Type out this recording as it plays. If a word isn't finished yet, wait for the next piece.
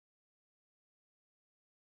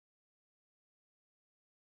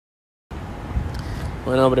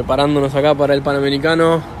Bueno, preparándonos acá para el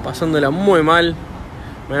Panamericano, pasándola muy mal.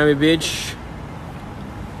 Miami Beach.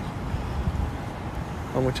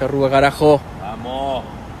 Vamos, Charrúa, carajo. Vamos.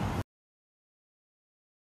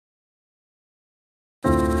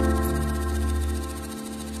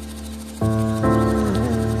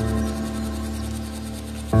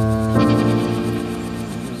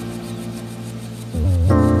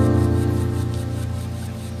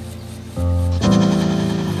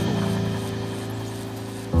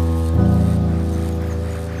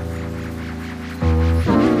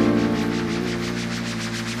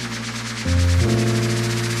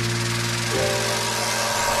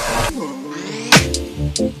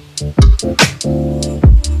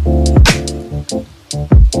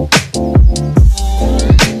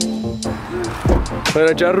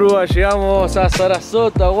 Bueno, Charrúa, llegamos a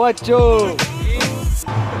Sarasota, guacho.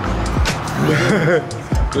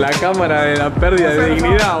 La cámara de la pérdida de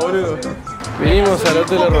dignidad, boludo. Vinimos al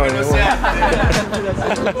Hotel Erróneo.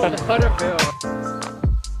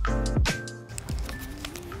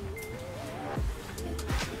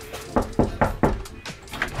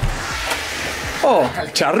 Oh,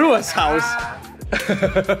 Charrúa's house.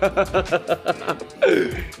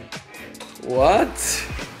 What?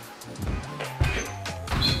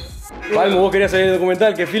 Palmo, ¿vos querías salir del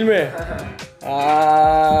documental que filme?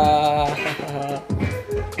 Ah.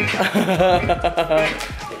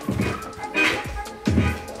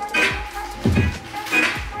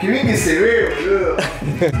 Qué bien que se ve, boludo.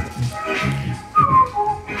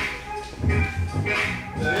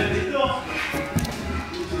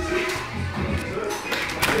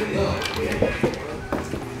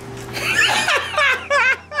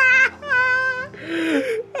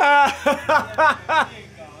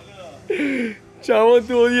 Chabón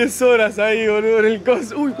tuvo 10 horas ahí, boludo, en el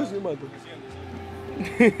coso. Uy, casi me mato.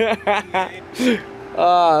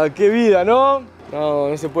 Ah, qué vida, ¿no? No,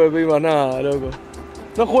 no se puede pedir más nada, loco.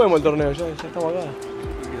 No juguemos el torneo, ya estamos acá.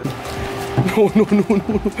 No.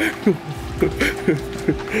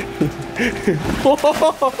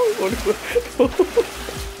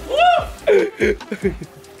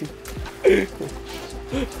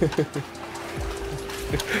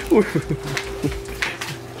 Uy.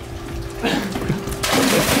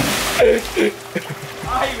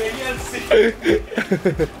 Ay, venían sí.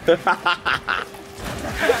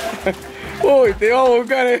 Uy, te vamos a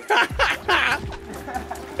buscar.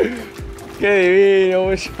 Qué divino,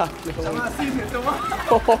 muchacho. Toma así, me toma.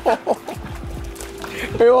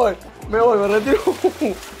 Me voy, me retiro.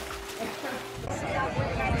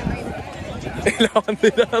 El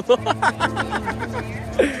abanderado.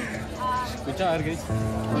 Escuchá, a ver qué dice.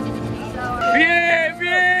 ¡Bien,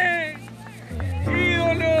 bien!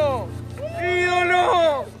 ¡Ídolo!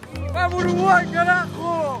 ¡Ídolo! ¡Vamos Uruguay,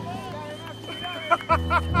 carajo!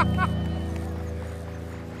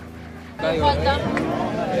 Falta.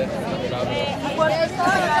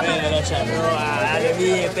 Venga, Charrúa, dale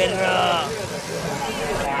bien, perro.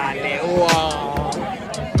 Dale, wow.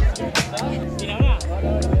 Mira,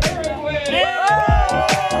 ahora.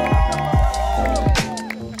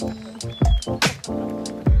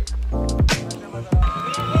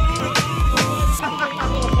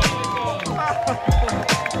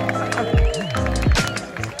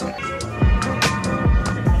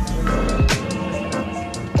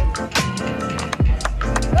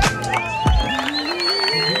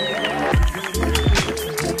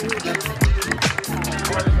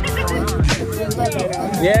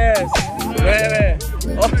 Yes, 9,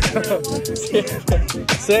 8, 7,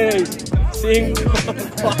 6, 5,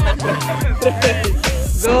 4,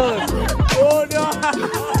 3, 2, 1.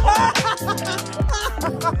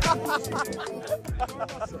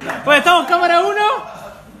 Pues estamos cámara 1.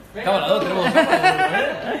 Cámara 2 tenemos.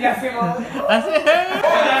 ¿Qué hacemos? ¡Hacemos!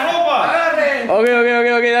 ¡La ropa! ¡Agarren! Ok,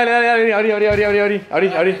 dale,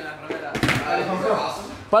 abrí.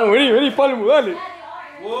 Palmo, vení, Palmo, dale.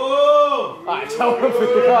 ¡Wow! Ah, chabón,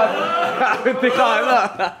 festejaba,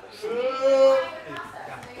 nada.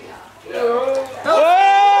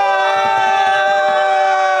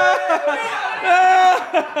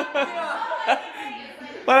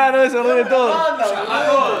 Pará, no desordene todo.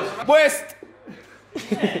 Pues.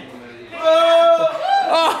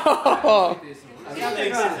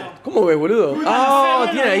 ¿Cómo ves, boludo? Ah,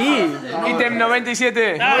 tiene ahí. Ítem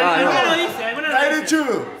 97. Alguno lo dice, alguno lo dice.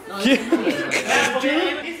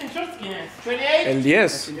 ¿Quién? Dicen shorts quién es. El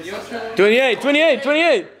 10. 28.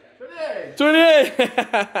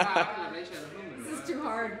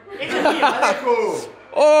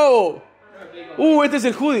 Oh. Este es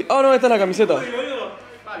el hoodie. Oh, no, esta es la camiseta.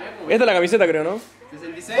 Esta es la camiseta, creo, ¿no?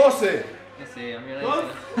 12.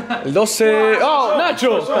 El 12. ¡Oh,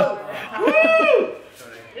 Nacho!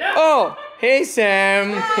 Oh, hey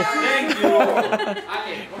Sam.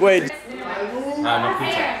 Wait. Ah, no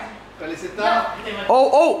escucha. Oh,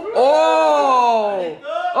 oh, oh.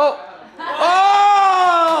 Oh. Oh.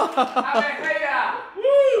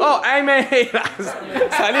 Oh, ay me.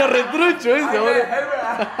 Salió retrucho eso, boludo.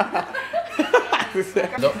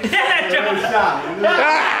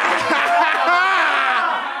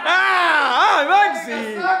 ¡Ah! ¡Maxi!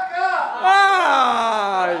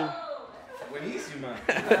 ¡Ay! Buenísima.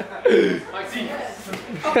 Maxi.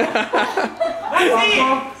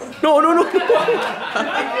 No, no, no.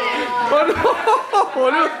 Oh, no,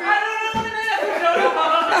 boludo.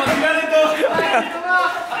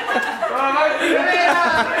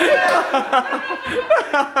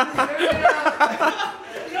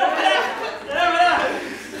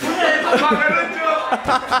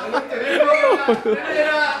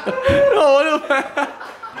 No, boludo.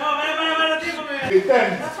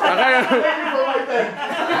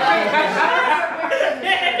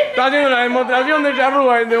 Está haciendo una demostración de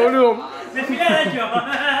Charrúa, de boludo.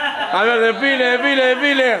 A ver,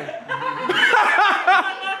 desfile.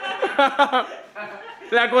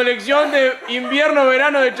 La colección de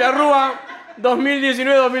invierno-verano de Charrúa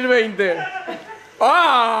 2019-2020.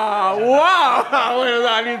 ¡Ah! ¡Wow! Bueno,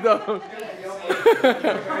 está listo.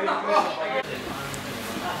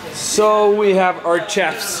 So we have our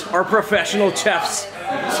chefs, our professional chefs.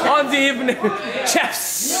 On the evening,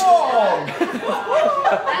 chefs.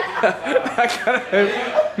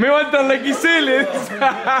 Me faltan la XL.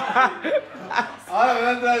 Ahora me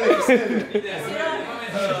falta la XL.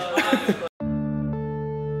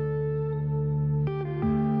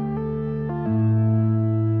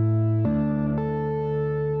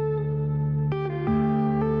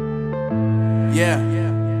 Yeah.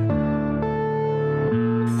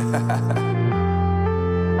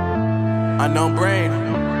 Unknown brain.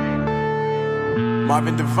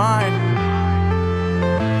 Marvin Divine.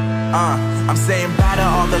 I'm saying bye to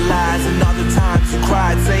all the lies and all the times you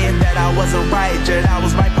cried, saying that I wasn't right, yet I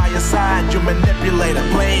was right by your side. You manipulator,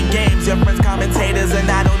 playing games, your friends commentators, and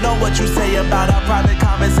I don't know what you say about our private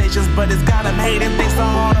conversations, but it's got them hating. Thanks to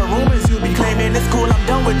all the rumors you be claiming, it's cool, I'm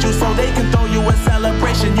done with you, so they can throw you a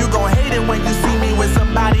celebration. You gon' hate it when you see me with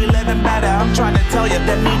somebody living better. I'm trying to tell you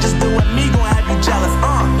that me just doing me gon' have you jealous.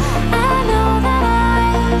 I know that I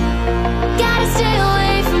gotta stay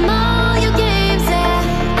away from all your games, yeah.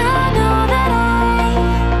 I know that I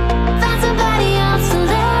found somebody else to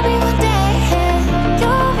love me one day, yeah.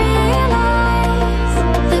 You'll realize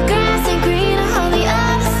the grass ain't greener on the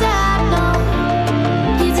other side, no.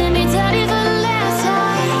 You did me dirty for the last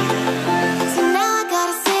time, so now I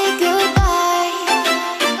gotta say goodbye.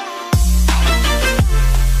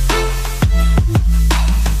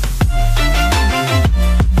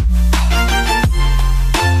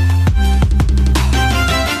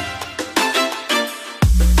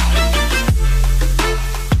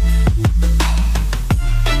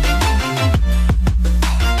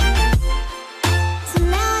 So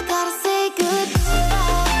now I gotta say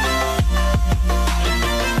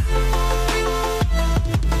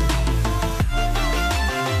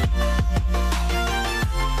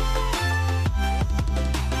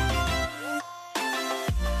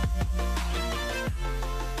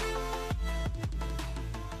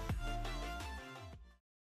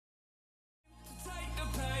Take the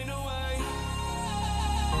pain away.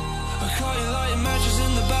 I caught you lighting matches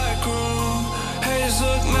in the back room. Haters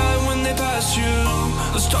look mad when they pass you.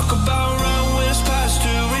 Let's talk about around when it's past due.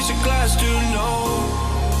 Raise a glass, dude, no.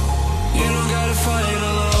 You don't gotta fight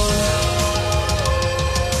alone.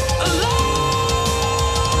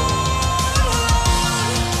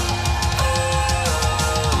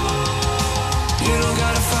 You don't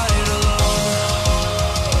gotta fight alone.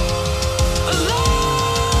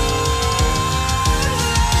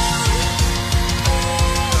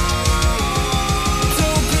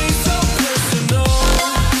 Don't be so personal.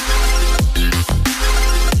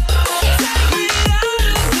 Take me out of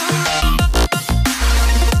the I'm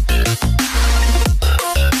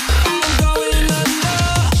going under.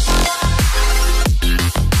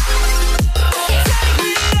 Take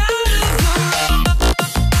me out of the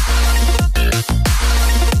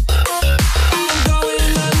I'm going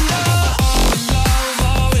under.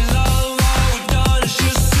 All we love, all we've done is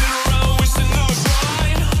just sit around wasting our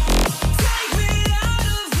time. Take me out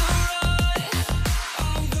of the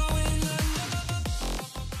I'm going under.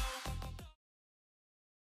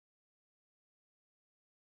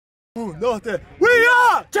 1, 2, 3. We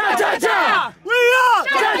are Cha-Cha-Cha! We are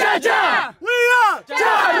Cha-Cha-Cha! We are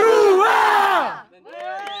Charrúa!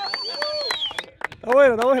 Está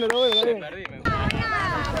bueno, está bien.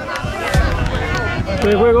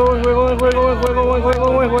 Buen juego, buen juego, buen juego, buen juego, buen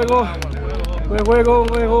juego, buen juego. Buen juego,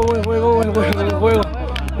 buen juego, buen juego, buen juego, buen juego.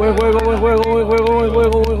 Buen juego, buen juego, buen juego, buen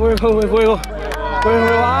juego, buen juego, buen juego. Buen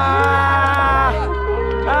juego. ¡Ah!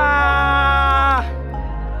 ¡Ah!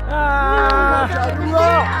 ¡Ah!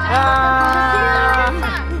 ¡Ah!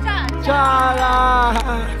 ¡Chala!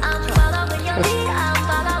 I'm following your lead, I'm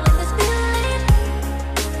following this feeling.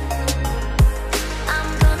 I'm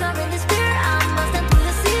conquering this fear, I'm busting through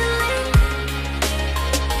the ceiling.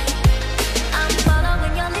 I'm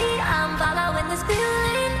following your lead, I'm following this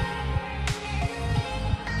feeling.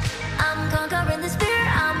 I'm conquering this fear,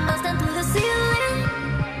 I'm busting through the ceiling.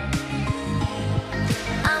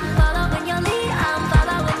 I'm following your lead, I'm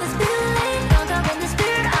following this feeling. Conquering this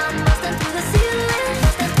fear, I'm busting through the ceiling.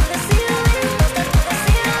 Busting through the ceiling, busting through the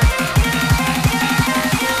ceiling.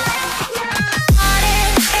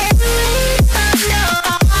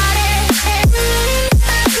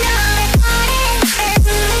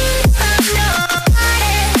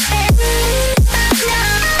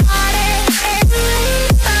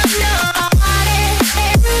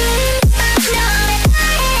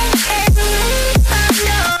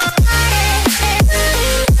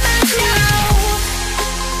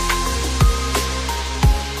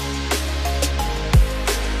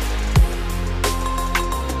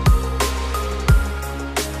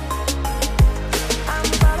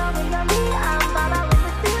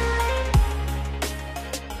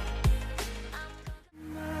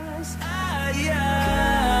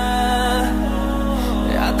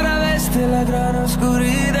 A través de la gran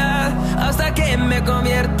oscuridad hasta que me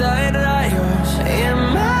convierta en rayos y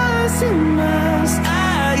más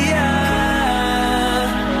allá.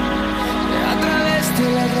 A través de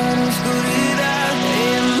la gran oscuridad y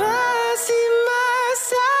más allá.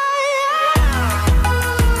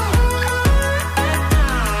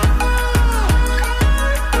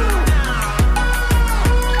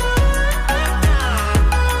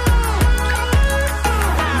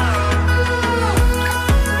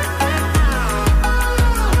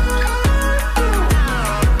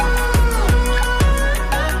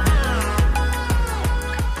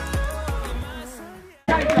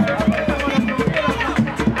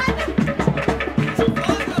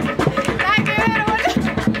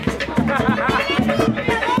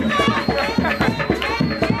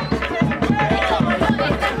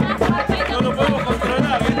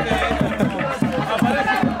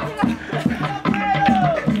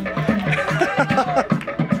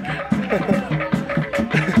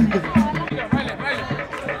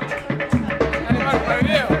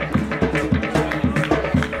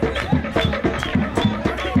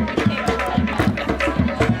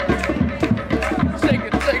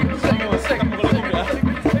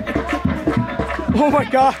 Oh my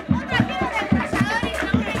god.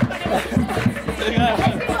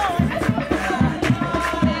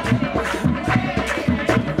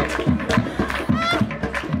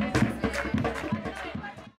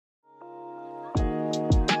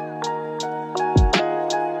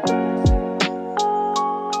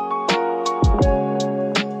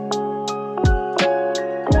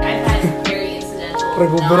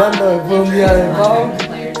 Recuperando después de un día de PAUC.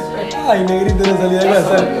 Ay, negrito, no salí de acá,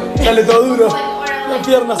 sale todo duro. Las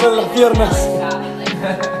piernas son las piernas.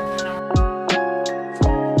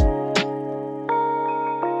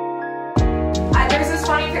 There's this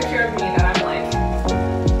funny picture of me that I'm like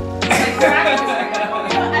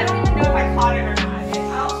I don't even know if I caught it or not.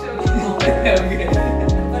 I'll show you.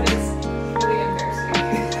 But it's really embarrassing.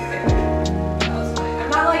 That was funny. I'm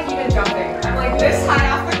not like even jumping. I'm like this high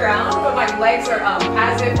off the ground, but my legs are up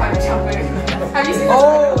as if I'm jumping. Have you seen this?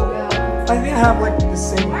 Oh, I think I have like the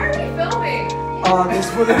same. Why are we filming? This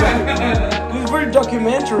for the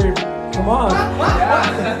documentary. Come on.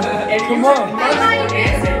 Come on. That's my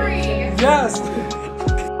history. Yes.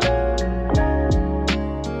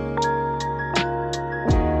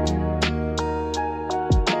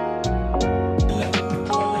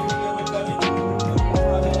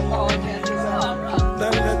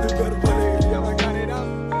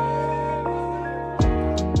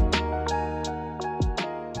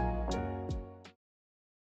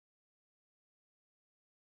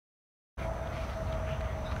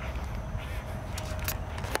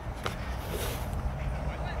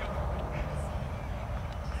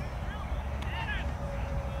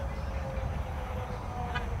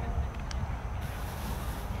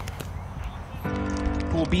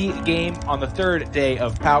 Pool B game on the third day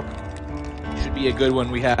of PAUC. Should be a good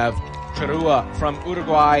one. We have Charrúa from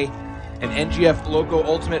Uruguay and NGF Loco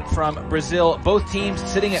Ultimate from Brazil. Both teams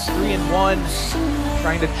sitting at 3-1,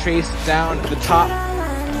 trying to chase down the top.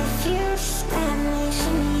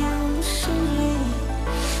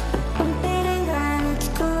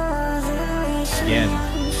 again.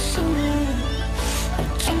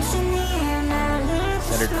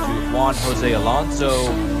 Centered to Juan Jose Alonso.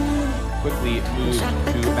 Quickly moved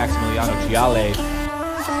to Maximiliano Giale.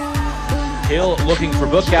 Hill looking for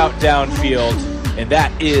book out downfield, and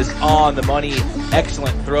that is on the money.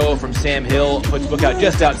 Excellent throw from Sam Hill. Puts book out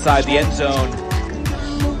just outside the end zone.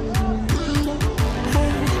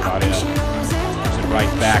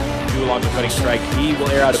 Right back, two along the cutting strike. He will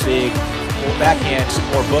air out a big backhand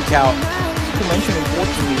for book out. To mention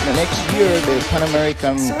importantly, the next year the Pan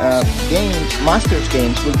American Games, Masters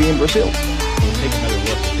Games will be in Brazil. We'll take another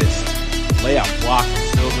look at this layout block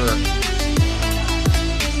from Silver.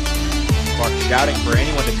 Clark shouting for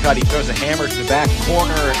anyone to cut. He throws a hammer to the back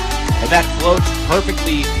corner, and that floats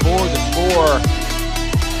perfectly for the score.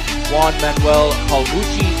 Juan Manuel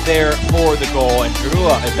Palmucci there for the goal, and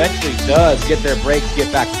Charrúa eventually does get their break to get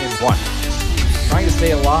back in one. Trying to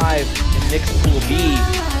stay alive in mixed pool B.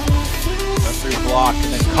 A through block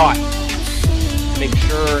and then caught. Make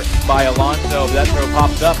sure by Alonso, that throw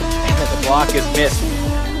pops up and the block is missed.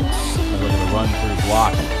 A look at the run through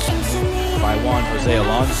block by Juan Jose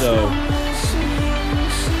Alonso.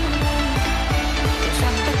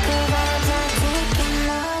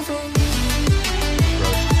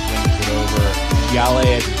 Giale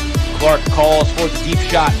as Clark calls for the deep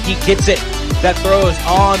shot. He gets it. That throws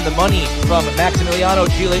on the money from Maximiliano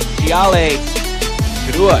Giale.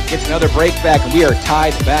 Charrúa gets another break back, and we are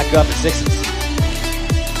tied back up at 6s.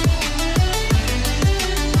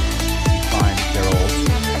 He finds Gerald.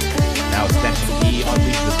 Now extension. He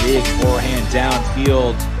unleashes a big forehand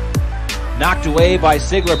downfield. Knocked away by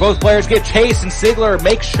Sigler. Both players get chased, and Sigler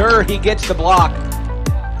makes sure he gets the block.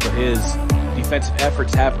 So his defensive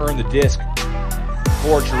efforts have earned the disc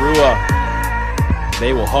for Charrúa.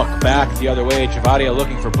 They will hook back the other way. Chavaria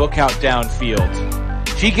looking for book out downfield.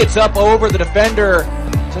 She gets up over the defender.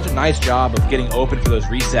 Such a nice job of getting open for those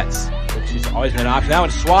resets, which has always been an option. That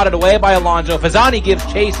one's swatted away by Alonso. Fazzani gives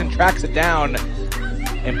chase and tracks it down.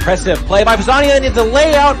 Impressive play by Fazzani, and it's a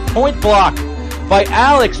layout point block by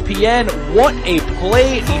Alex Pien. What a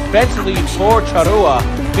play defensively for Charrúa.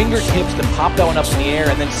 Fingertips to pop that one up in the air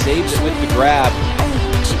and then saves it with the grab.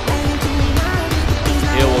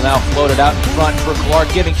 Hill will now float it out in front for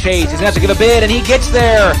Clark giving chase. He's going to have to give a bid, and he gets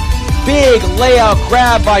there. Big layout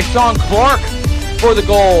grab by Sean Clark for the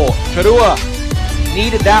goal. Charrúa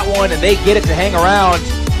needed that one, and they get it to hang around.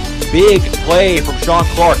 Big play from Sean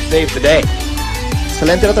Clark saved the day.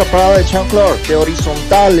 Excelente atrapada de Sean Clark, de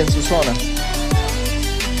horizontal en su zona.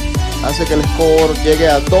 Hace que el score llegue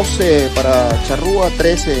a 12 para Charrúa,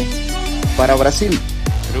 13 para Brasil.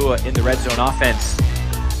 Charrúa in the red zone offense.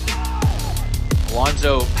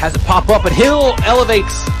 Alonso has it pop up, and Hill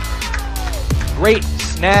elevates. Great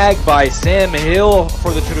snag by Sam Hill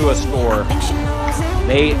for the Charrúa score.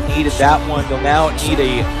 They needed that one. They'll now need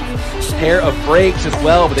a pair of breaks as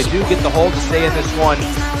well, but they do get the hold to stay in this one.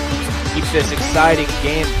 Keep this exciting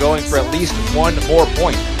game going for at least one more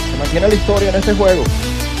point. Se mantiene la historia en este juego.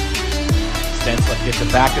 Stenslet gets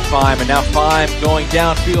it back to Fime, and now Fime going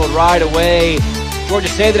downfield right away. Georgia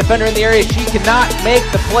Say, the defender in the area, she cannot make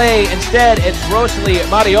the play. Instead, it's Rosalie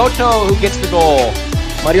Mariotto who gets the goal.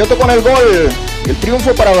 Mariotto con el gol. El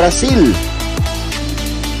triunfo para Brasil.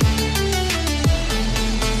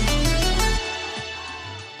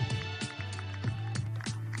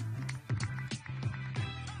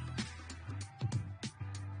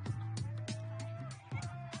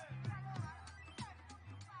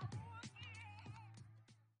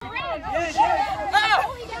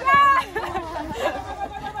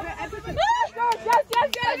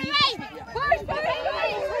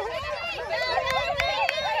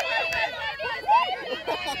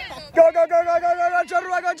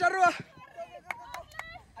 Go, Charrúa!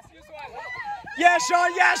 Yes,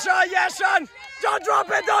 Sean, yes, Sean, yes, Sean! Don't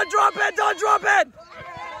drop it, don't drop it, don't drop it!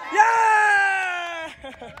 Yeah!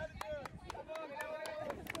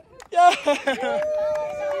 Yeah!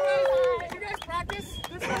 Did you guys practice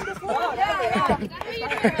this one before? Yeah.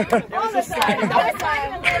 On the side.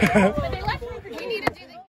 But they left me. We need to do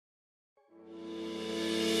the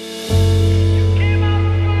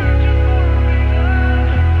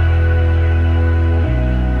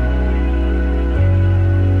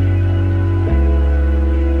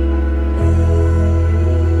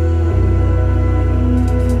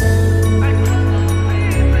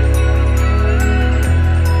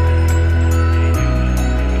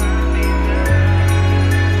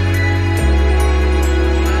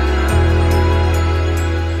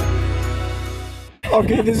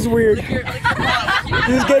Okay, this is weird. This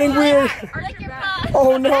is getting weird.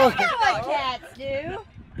 Oh no. I know what cats do.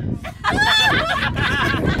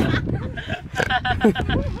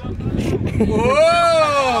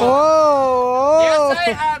 Oh! Yes,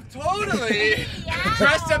 I have totally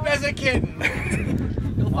dressed up as a kitten.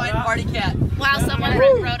 You'll find party cat. Wow, someone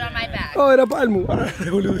wrote on my back. Oh, era Palmo.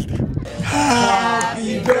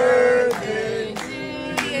 Happy birthday to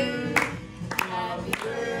you. Happy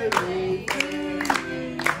birthday to you.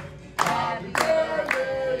 Happy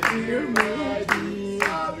birthday, dear Maggie.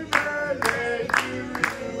 Happy birthday to you.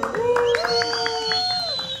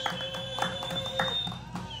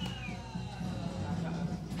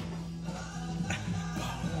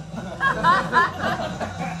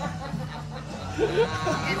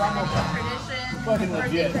 Fucking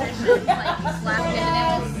legit. Like slap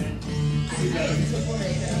candidates.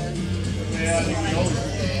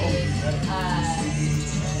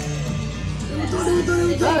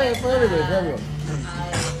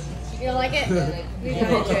 You don't like it? We got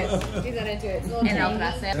into it. We got into it.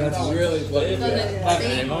 That's really funny.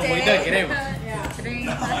 Ahorita queremos.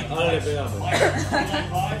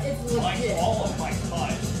 It's legit.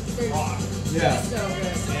 Yeah. So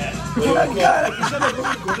good. La cara, que ya lo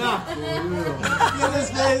comí con asco, boludo. ¿Tienes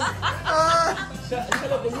que? Ya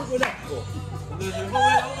lo comí con asco. Cuando se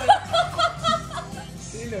ponga la boca.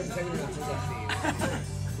 Sí, lo que sale una cosa así.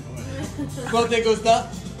 ¿Cuál te gusta?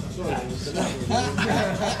 Un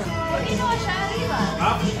poquito allá arriba.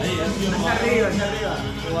 Ahí, allá arriba, allá arriba.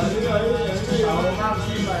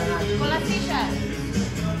 Con la silla.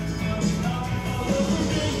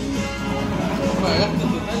 Gasto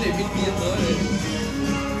total de $1.500.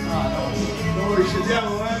 No,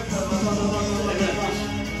 billeteamos,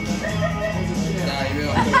 Ahí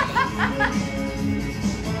veo.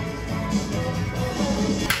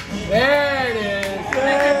 There it is.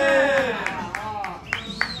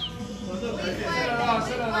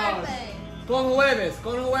 Con huevos,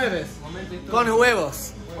 con huevos. Con huevos.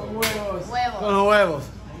 Con huevos.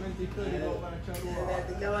 Momento histórico para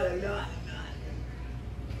Charrúa.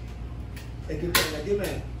 Equipo,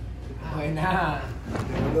 buena.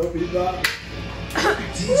 Te mandó pipa.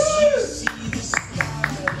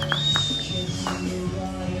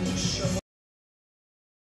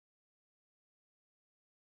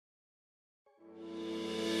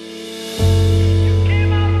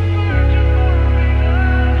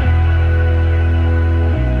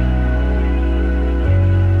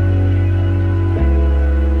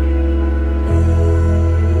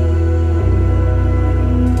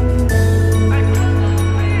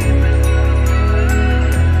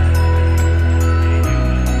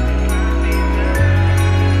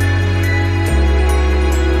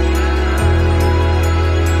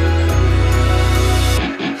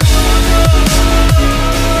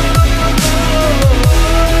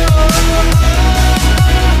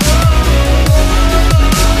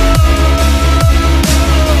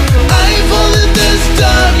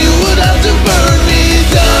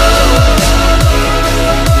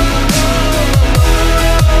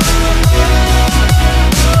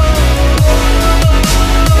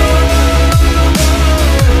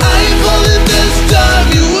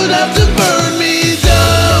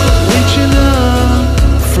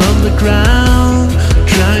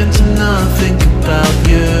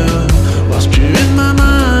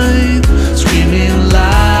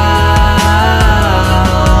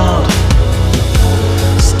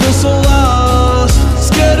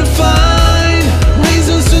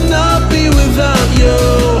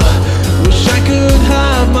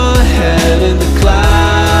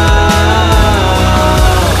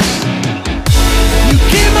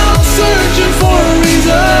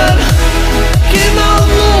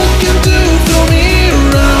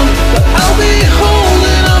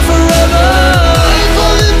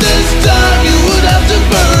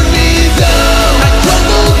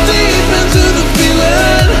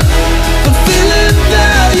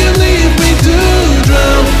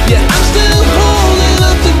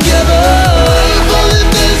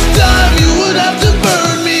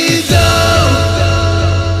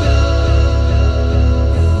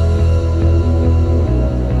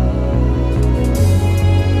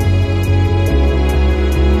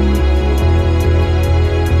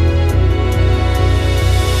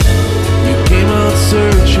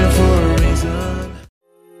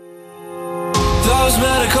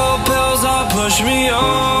 push me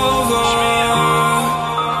over.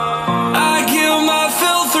 I kill my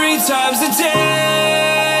fill 3 times a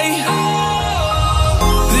day.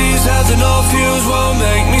 These ethanol fumes won't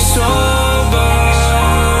make me sober.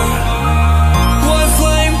 One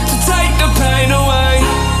flame to take the pain away.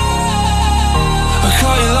 I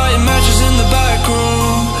caught you lighting matches in the back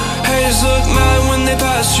room. Haters look mad when they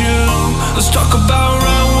pass you. Let's talk about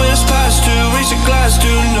around when it's past due. Reach a glass,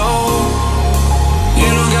 do no. You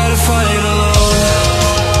don't gotta fight alone.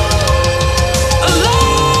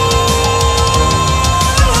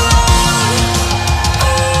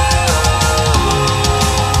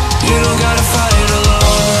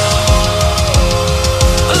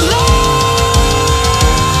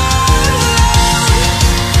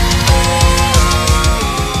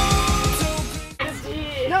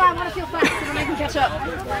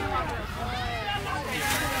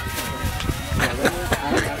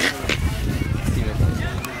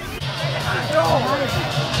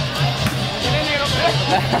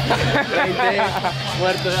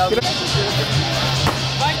 Muerto de hambre.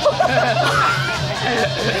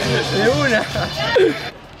 De una.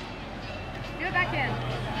 Do it back in.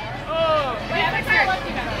 Oh, wait, I'm excited.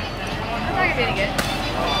 I'm not getting it.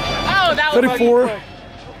 Oh, that was 34.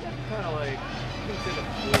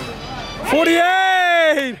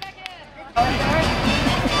 48.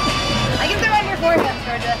 I can throw on your forehead,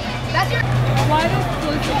 Georgia. That's your.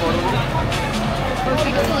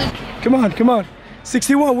 Come on, come on.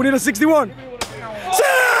 61. We need a 61.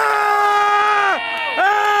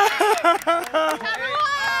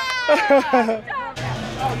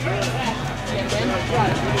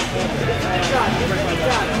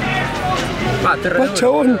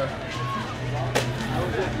 Chabón.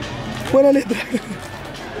 Buena letra.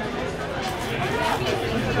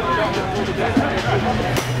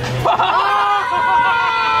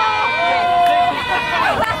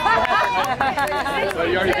 So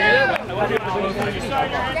you already did it?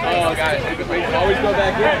 Oh, got it. Always go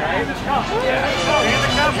back in, right?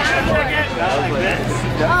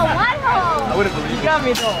 Oh, one hole. I would have believed you. Got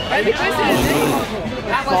me though.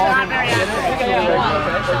 That was not very accurate.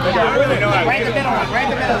 Right in the middle. Right in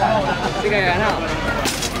the middle. I think I got out.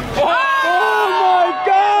 Oh my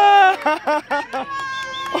god!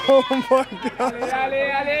 Oh my god!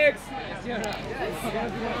 Alex!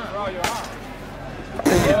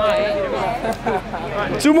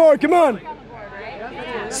 Two more, come on!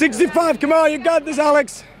 65, come on, you got this,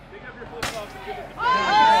 Alex!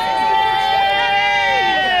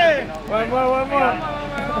 One more.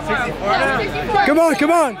 64 now. Come on,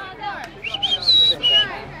 come on!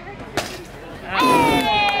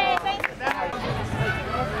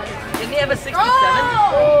 Didn't he have a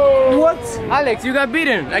 67? What? Alex, you got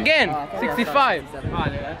beaten again. 65.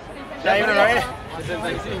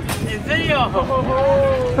 ¿En serio?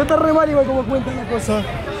 No está re mal igual como cuentan la cosa.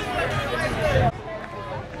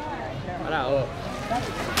 Bravo.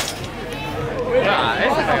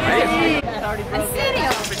 ¿En serio?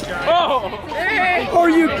 Oh! Are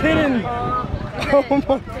you kidding? Oh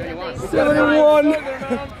my. 71.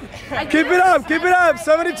 Keep it up,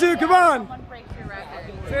 72, come on.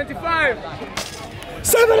 75.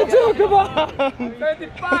 72, come on.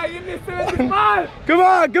 75, give me 75. Come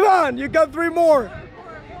on, you got 3 more.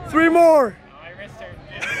 3 more.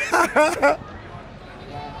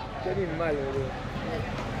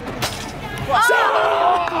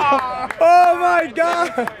 Oh my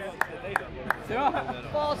god.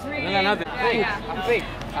 False read. No, nothing. Play.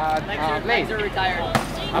 Legs are retired.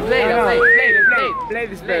 I play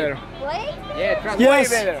this better. Play? Yeah, try Yes.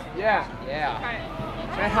 way better. Yeah.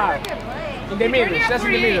 Try hard. In the middle, just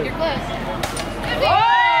in the middle. You're close.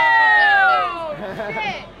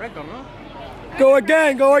 Recto, no? Go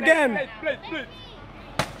again. Play.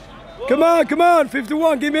 Come on,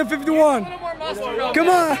 51, give me a 51. Come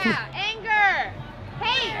on, Yeah, anger.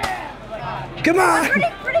 Hey. come on.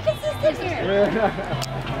 Pretty consistent here.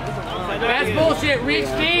 That's bullshit. Reach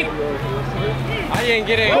deep. I didn't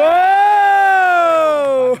get it. Whoa!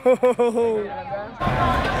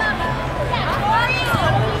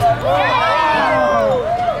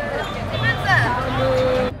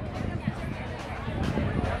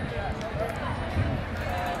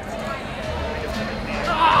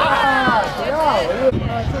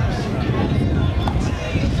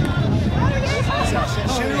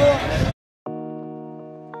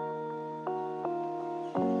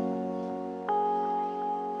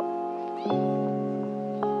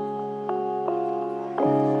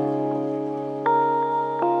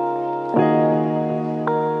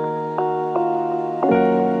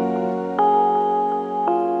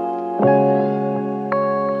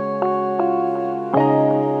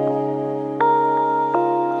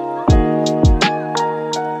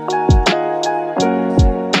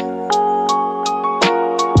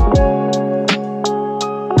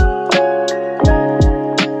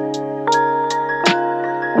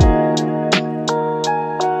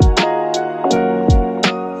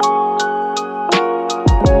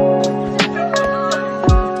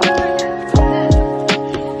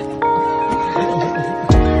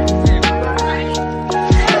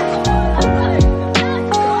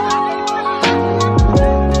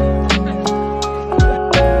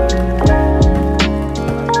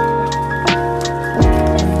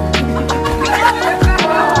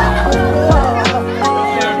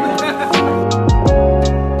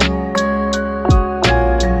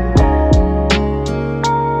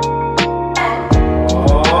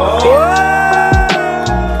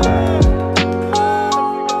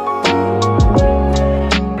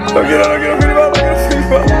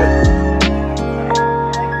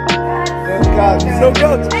 No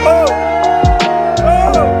guts. Oh!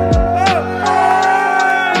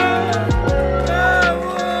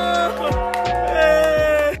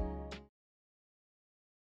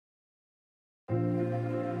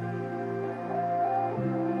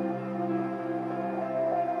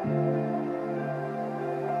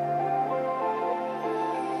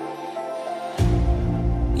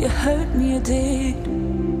 hurt me, it did,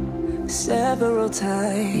 several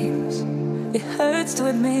times. It hurts to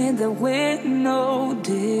admit that we're no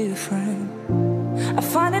different. I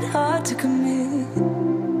find it hard to commit,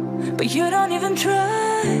 but you don't even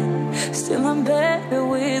try. Still I'm better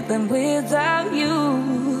with than without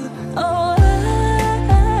you. Oh,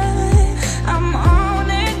 I'm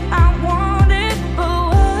on it, I want it, but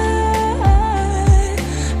why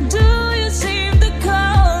do you seem to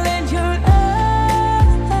call in your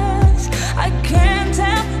eyes? I can't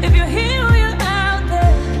tell if you're here or you're out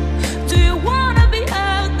there. Do you wanna be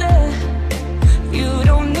out there? You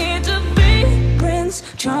don't need to be Prince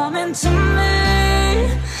Charming to me.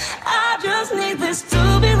 I just need this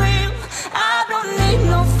to be real. I don't need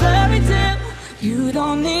no fairy tale. You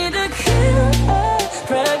don't need a killer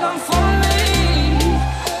pregnant for me.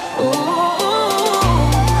 Ooh,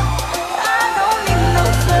 I don't need no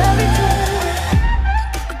fairy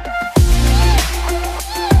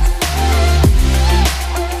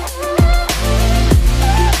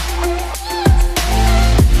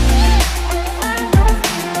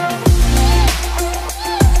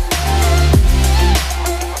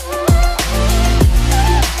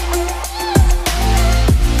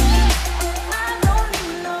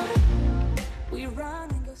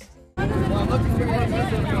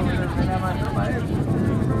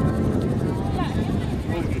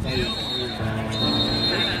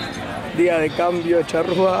Día de cambio,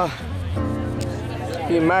 Charrúa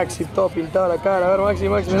y Maxi, todo pintado la cara. A ver, Maxi,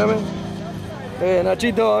 mírame.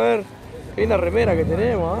 Nachito, a ver. Qué linda remera que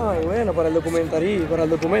tenemos. Ay, bueno, para el documentary.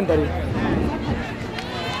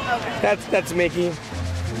 That's Mickey.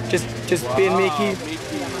 Just being Mickey.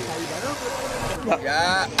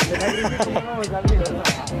 Yeah.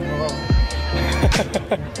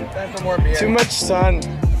 Too much sun.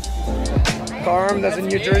 Carm, that's in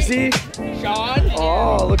New Jersey.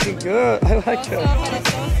 Oh, looking good. I like it.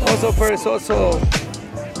 Also, Perezoso.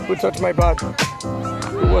 Who touched my butt?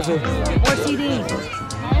 Who was it? Or CD.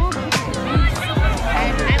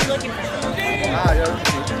 I'm looking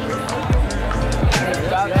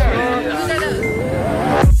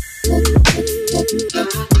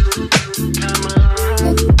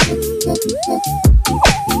for